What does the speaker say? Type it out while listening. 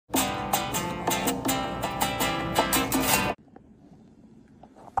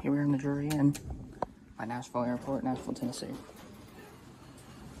Here we are in the Drury Inn by Nashville Airport, Nashville, Tennessee.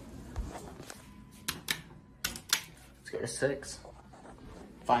 Let's go to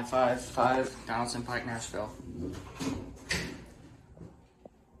 6555 Donaldson Pike, Nashville.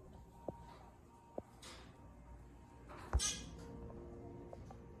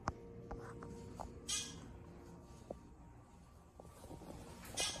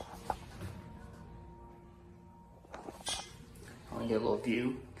 I want to get a little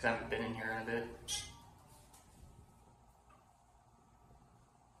view because I haven't been in here in a bit.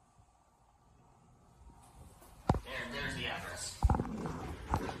 There's the address.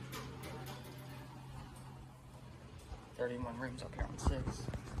 31 rooms up here on 6.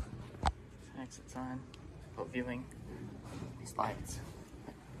 Exit sign. Oh, viewing. These lights.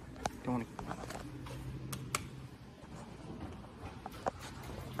 Don't want to.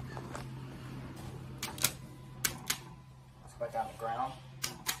 Right down the ground.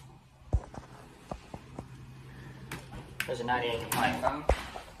 There's a 98 compliant phone.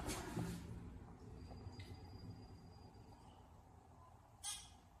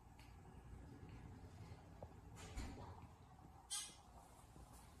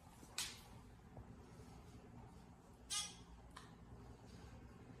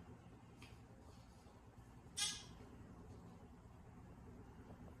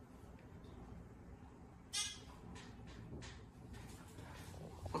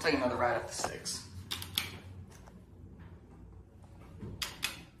 We'll take another ride up to 6.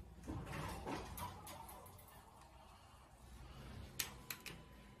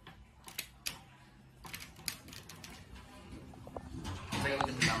 Take a look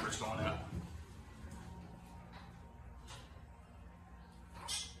at the numbers going up.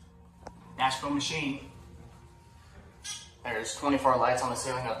 Nashville machine. There's 24 lights on the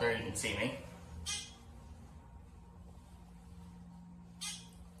ceiling up there, you can see me.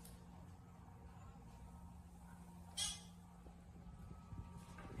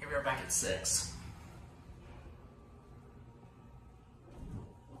 We are back at 6.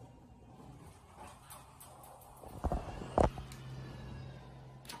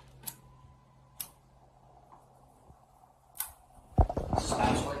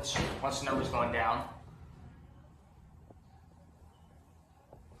 Smash switch. Once the number's going down.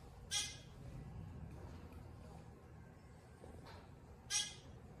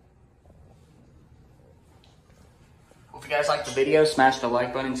 If you guys like the video, smash the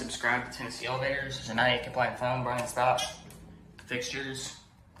like button, subscribe to Tennessee Elevators. There's a 98 compliant phone, Brian Stop, fixtures,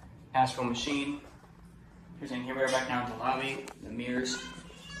 Nashville machine. Here's in here, we're back down to the lobby, the mirrors,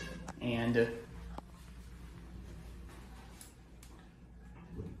 and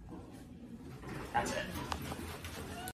that's it.